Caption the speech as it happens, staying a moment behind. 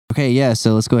Okay, yeah,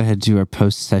 so let's go ahead and do our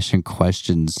post-session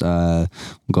questions. We'll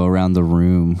go around the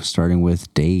room, starting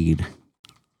with Dade.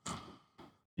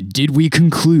 Did we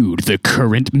conclude the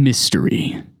current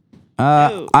mystery?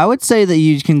 I would say that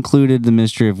you concluded the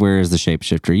mystery of where is the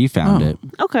shapeshifter. You found it.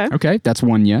 Okay. Okay, that's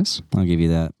one yes. I'll give you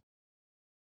that.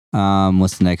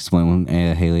 What's the next one,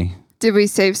 Haley? Did we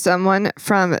save someone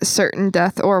from certain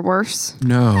death or worse?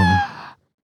 No.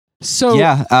 So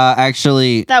Yeah,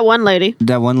 actually, That one lady.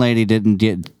 that one lady didn't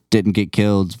get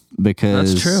killed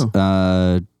because That's true.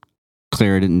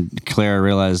 Clara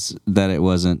realized that it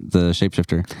wasn't the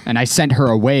shapeshifter. and I sent her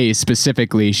away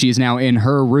specifically. She's now in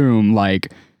her room,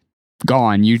 like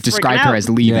gone. You described her out. as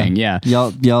leaving. Yeah.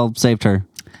 Y'all saved her.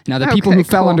 Now the people Okay, who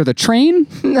fell cool. under the train,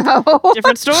 No.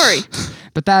 Different story.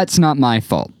 but that's not my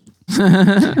fault.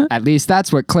 At least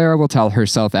that's what Clara will tell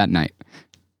herself at night.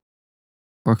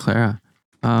 Or Clara.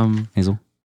 Hazel.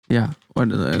 Yeah. What?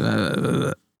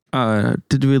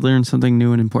 Did we learn something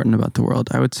new and important about the world?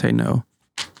 I would say no.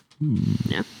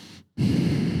 Yeah.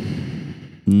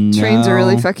 Trains are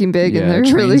really No. fucking big and Yeah, they're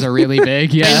trains really are really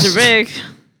big. Yeah. Trains are big.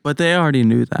 But they already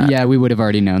knew that. Yeah, we would have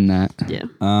already known that. Yeah.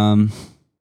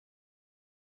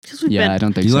 'Cause we've Yeah, been- I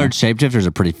don't think You so. learned shapeshifters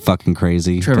are pretty fucking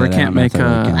crazy. Trevor but I can't don't know if make that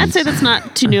really a- I'd counts. say that's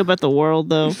not too new about the world,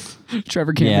 though.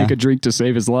 Trevor can't Yeah. make a drink to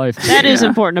save his life. That is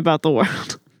important about the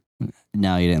world.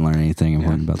 No, you didn't learn anything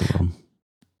important about the world.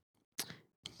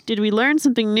 Did we learn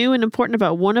something new and important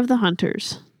about one of the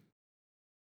hunters?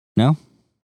 No,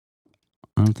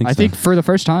 I don't think I so. think for the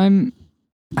first time,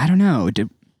 I don't know.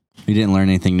 You didn't learn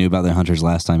anything new about the hunters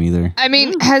last time either. I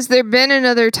mean, has there been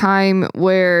another time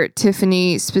where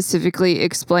Tiffany specifically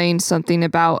explained something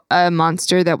about a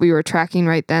monster that we were tracking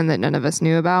right then that none of us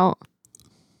knew about?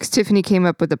 Because Tiffany came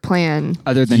up with a plan.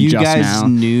 Other than You just guys now.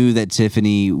 knew that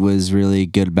Tiffany was really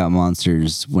good about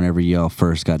monsters whenever y'all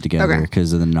first got together Okay.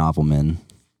 because of the Novelman.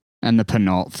 And the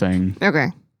Penalt thing. Okay.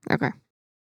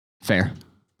 Fair.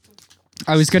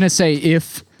 I was going to say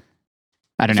if...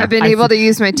 I don't know. If I've been able to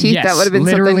use my teeth, yes, that would have been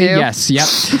literally, something new. yes, yep.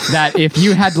 That if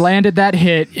you had landed that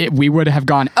hit, we would have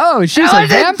gone, oh, she's That a would've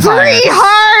been vampire. 3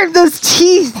 harm! Those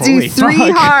teeth Holy do 3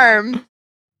 fuck. harm.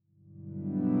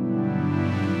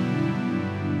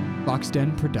 Box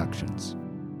Den Productions.